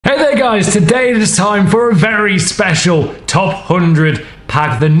guys, today it is time for a very special top 100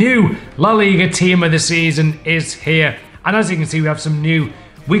 pack. The new La Liga team of the season is here. And as you can see, we have some new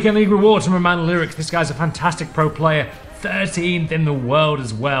Weekend League rewards from Roman Lyrics. This guy's a fantastic pro player, 13th in the world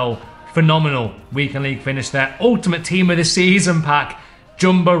as well. Phenomenal Weekend League finish there. Ultimate team of the season pack.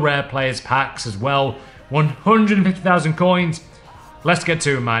 Jumbo rare players packs as well. 150,000 coins. Let's get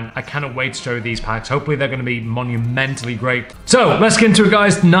to it, man. I cannot wait to show you these packs. Hopefully they're going to be monumentally great. So let's get into it,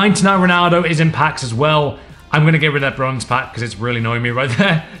 guys. 99 Ronaldo is in packs as well. I'm going to get rid of that bronze pack because it's really annoying me right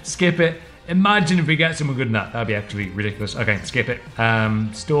there. Skip it. Imagine if we get someone good in that. That'd be actually ridiculous. Okay, skip it.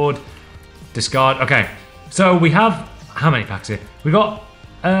 Stored. Discard. Okay. So we have... How many packs here? We got...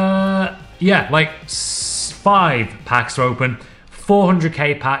 yeah, like 5 packs to open.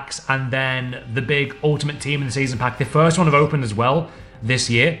 400k packs, and then the big ultimate team in the season pack. The first one I've opened as well this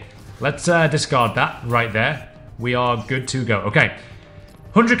year. Let's discard that right there. We are good to go. Okay,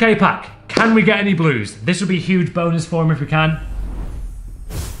 100k pack. Can we get any blues? This would be a huge bonus for him if we can.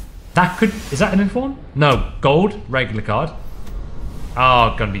 That could... Is that an inform? No, gold, regular card.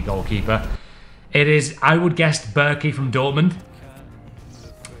 Oh, gonna be goalkeeper. It is, I would guess, Berkey from Dortmund.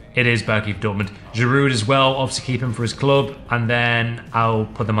 It is Berkey from Dortmund. Giroud as well, obviously keep him for his club. And then I'll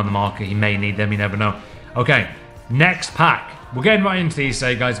put them on the market. He may need them, you never know. Okay, next pack. We're getting right into these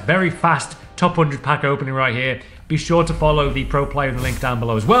today, guys. Very fast top 100 pack opening right here. Be sure to follow the pro player in the link down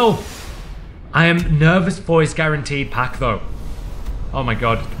below as well. I am nervous for his guaranteed pack, though. Oh my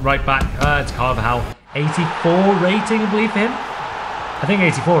god, right back. It's Carvajal. 84 rating, I believe, for him. I think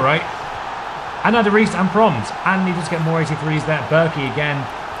 84, right? And had a Reese and Proms. And he does get more 83s there. Berkey again.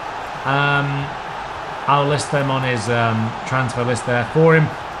 I'll list them on his transfer list there for him.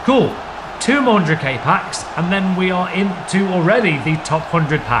 Cool. 2 more 100k packs, and then we are into already the top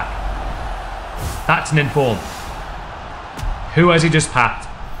 100 pack. That's an inform. Who has he just packed?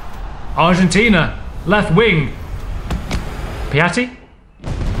 Argentina, left wing. Piatti?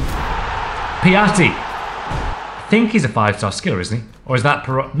 Piatti. I think he's a 5-star skiller, isn't he? Or is that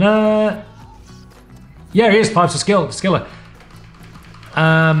No. Yeah, he is 5-star skiller.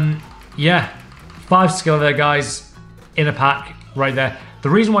 Yeah, 5 skill there, guys, in a pack right there. The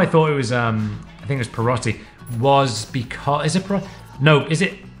reason why I thought it was, I think it was Perotti, was because, is it Perotti? No, is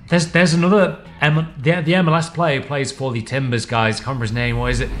it, there's another, the MLS player who plays for the Timbers, guys, can't remember his name,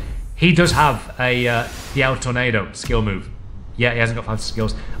 what is it? He does have a, the El Tornado skill move. Yeah, he hasn't got 5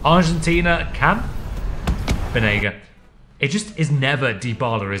 skills. Argentina, Cam? Benega. It just is never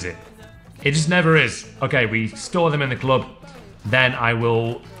Dybala, is it? It just never is. Okay, we store them in the club. Then I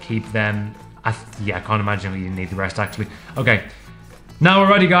will keep them. Yeah, I can't imagine we need the rest, actually. Okay, now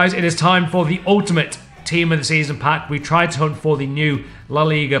we're ready, guys. It is time for the ultimate team of the season pack. We tried to hunt for the new La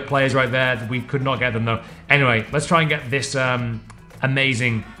Liga players right there. We could not get them, though. Anyway, let's try and get this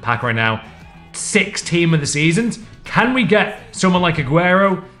amazing pack right now. 6 team of the seasons. Can we get someone like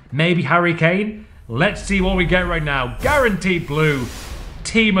Aguero? Maybe Harry Kane? Let's see what we get right now. Guaranteed blue.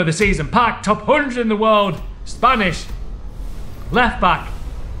 Team of the season pack. Top 100 in the world. Spanish. Left back,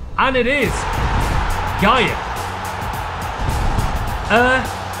 and it is Gaia.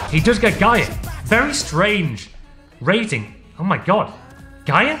 He does get Gaia. Very strange rating. Oh my god,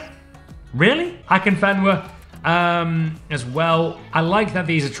 Gaia? Really? Akinfenwa as well. I like that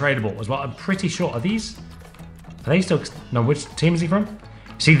these are tradable as well. I'm pretty sure. Are they still? No, which team is he from?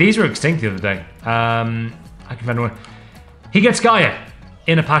 See, these were extinct the other day. Akinfenwa. He gets Gaia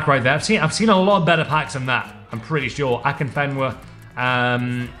in a pack right there. I've seen a lot better packs than that. I'm pretty sure. Akinfenwa,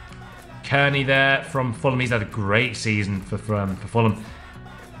 Kearney there from Fulham. He's had a great season for Fulham.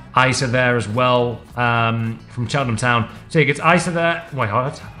 Isa there as well from Cheltenham Town. So he gets Isa there. Wait, how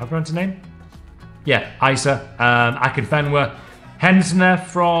do I pronounce his name? Yeah, Isa. Akinfenwa. Henderson there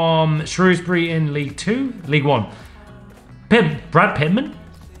from Shrewsbury in League 2? League 1. Brad Pittman?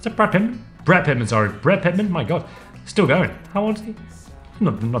 Is that Brad Pittman? Brett Pittman, sorry. Brett Pittman? My god. Still going. How old is he?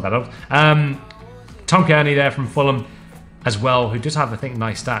 Not that old. Tom Kearney there from Fulham as well, who does have, I think,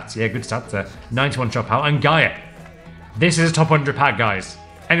 nice stats. Yeah, good stats there. 91 chop out. And Gaia. This is a top 100 pack, guys.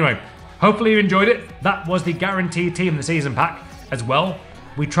 Anyway, hopefully you enjoyed it. That was the guaranteed team of the season pack as well.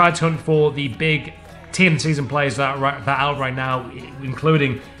 We tried to hunt for the big team of the season players that are out right now,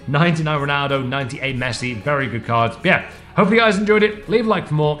 including 99 Ronaldo, 98 Messi. Very good cards. But yeah, hopefully you guys enjoyed it. Leave a like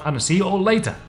for more, and I'll see you all later.